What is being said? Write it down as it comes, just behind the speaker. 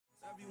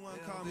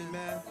call me,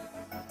 man.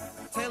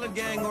 Taylor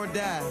Gang or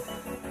Die.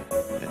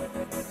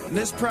 And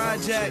this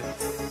project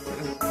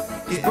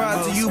is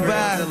brought to you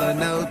by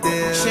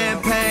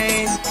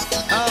champagne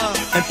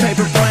and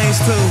paper planes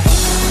too.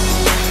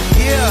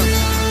 Yeah.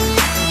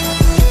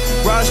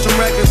 Rostrum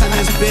Records in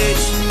this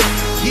bitch.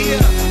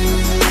 Yeah.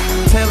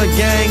 Taylor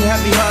Gang,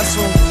 Happy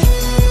Hustle.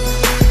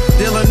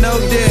 Deal or no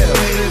deal.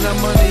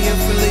 I'm money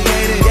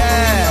affiliated.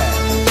 Yeah.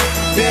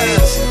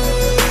 Bitch.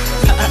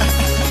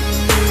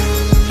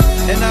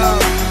 And I'm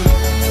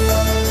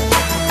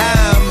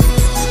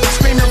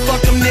screaming,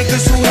 fuck them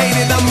niggas who hate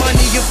it. I'm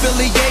money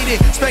affiliated.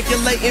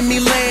 Speculating me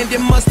land,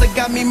 it must have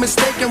got me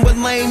mistaken with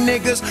lame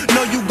niggas.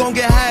 Know you gon'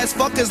 get high as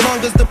fuck as long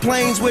as the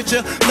plane's with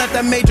ya. Left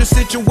that major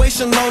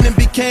situation alone and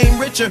became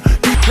richer.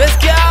 Let's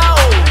go!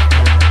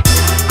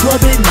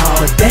 Clubbing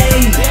all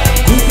day,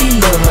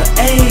 groupie lover,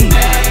 ayy.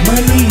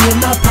 Money in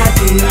my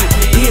pocket,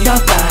 hit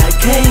about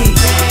 5K.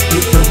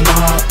 Hit the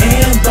mall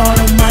and bought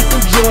a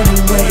Michael Jordan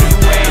way.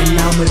 And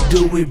I'ma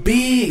do it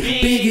big,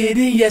 bigger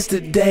than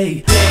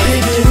yesterday.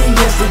 Bigger than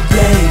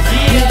yesterday,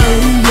 bigger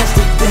than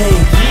yesterday.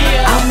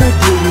 I'ma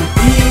do it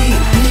big,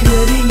 bigger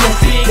than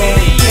yesterday.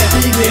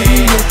 Bigger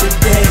than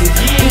yesterday,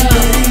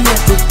 bigger than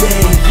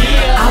yesterday.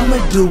 I'ma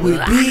do it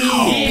big,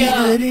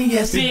 bigger than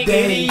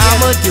yesterday.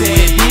 I'ma do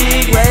it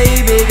big, way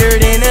bigger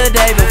than the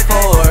day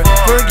before.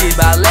 Forget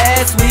about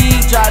last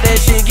week, drop that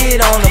shit, get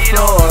on the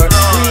floor.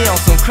 We on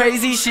some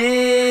crazy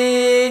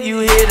shit, you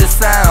hear the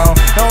sound.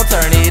 Don't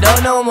turn it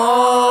up no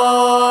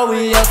more,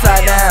 we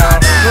upside down.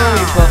 When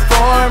we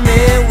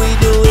performing, we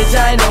do it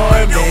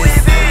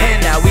ginormous.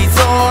 And now we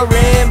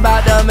touring,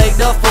 bout to make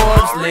the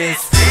Forbes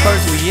list.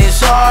 First we in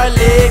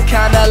Charlotte,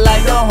 kinda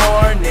like the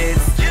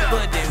Hornets.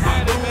 But then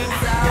we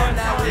move out,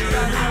 now we in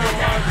New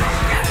Orleans.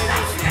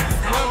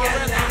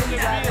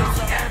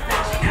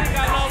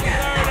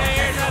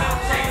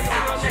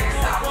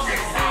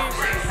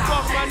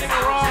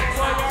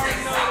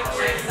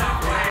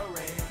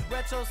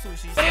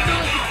 Sushi.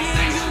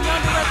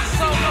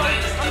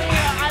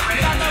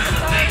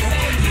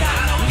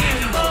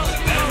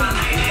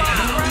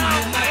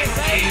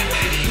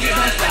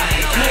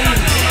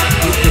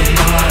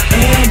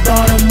 And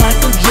bought a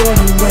Michael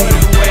Jordan way.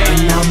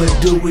 And I'ma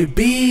do it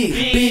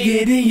big,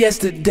 bigger than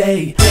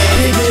yesterday.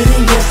 Bigger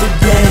than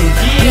yesterday,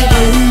 bigger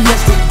than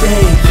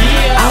yesterday.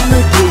 I'ma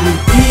do it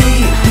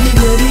big,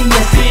 bigger than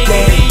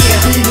yesterday.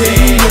 Bigger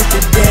than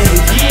yesterday,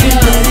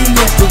 bigger than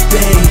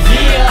yesterday.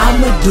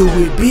 I'ma do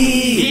it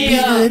big,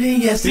 bigger than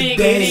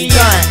yesterday.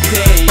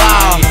 Stunt,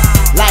 ball,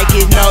 like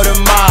it's no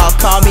tomorrow.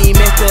 Call me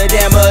Mr.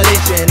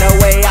 Demolition, the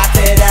way I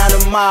tear down the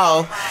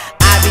mall.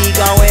 I be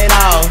going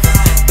off,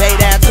 bay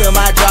down to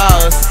my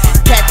drawers.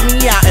 Catch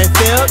me out in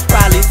fields,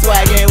 probably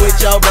swagging with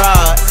your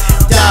broad.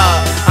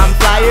 Dog, I'm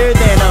flyer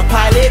than a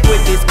pilot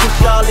with this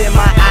kush all in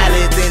my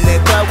eyelids. In the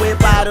club with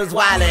bottles,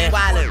 wildin'.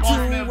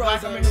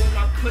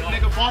 Click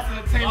nigga, Boss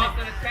Entertainment.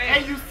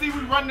 AUC,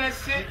 we run that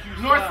shit.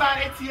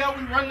 Northside ATL,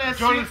 we run that shit.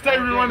 Jordan State,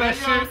 we run that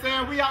shit. You know what I'm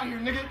saying? We out here,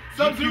 nigga.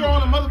 Subzero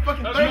on a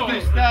motherfucking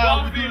Thursday.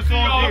 Style, we do this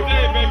all day,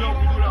 baby.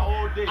 We do that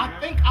all day. I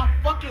think I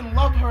fucking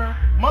love her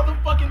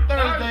motherfucking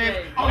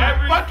Thursday. On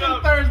a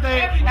fucking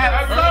Thursday at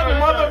Sub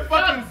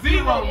motherfucking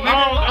Zero,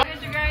 nigga.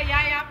 It's your girl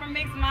Yaya from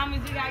Mixed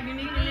Mamas. You got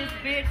Unique in this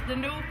bitch. The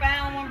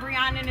newfound one,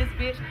 Brianna in this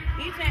bitch.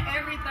 Each and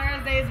every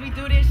Thursday as we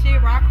do this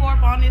shit,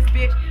 Rahcorp on this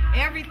bitch.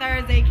 Every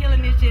Thursday,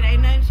 killing this shit.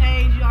 Ain't nothing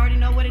changed. You already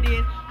know what it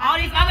is. All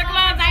these other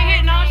clubs ain't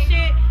hitting on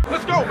shit.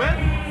 Let's go,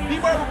 man.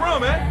 D-Bar with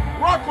Brown, man.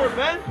 Rahcorp,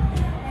 man.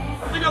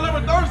 I think I live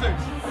on Thursdays.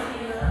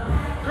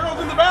 Girls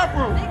in the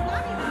bathroom.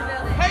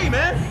 Hey,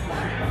 man.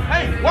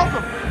 Hey,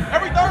 welcome.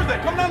 Every Thursday,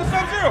 come down to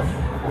Subzero.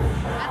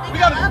 We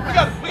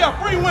got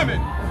free women.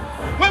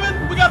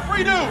 Women, we got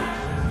free dudes.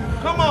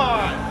 Come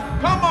on.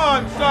 Come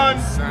on, son.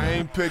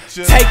 Same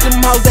picture. Take them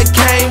hoes that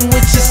came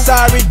with your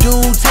sorry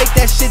dude. Take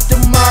that shit to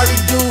Marty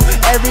dude.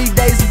 Every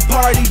day's a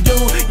party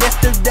dude.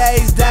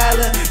 Yesterday's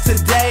dollar,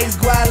 today's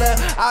guala.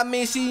 I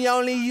mean, she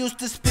only used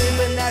to spin,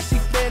 but now she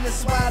finna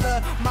swallow.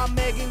 My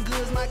Megan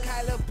Goods, my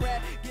Kyla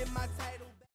Pratt.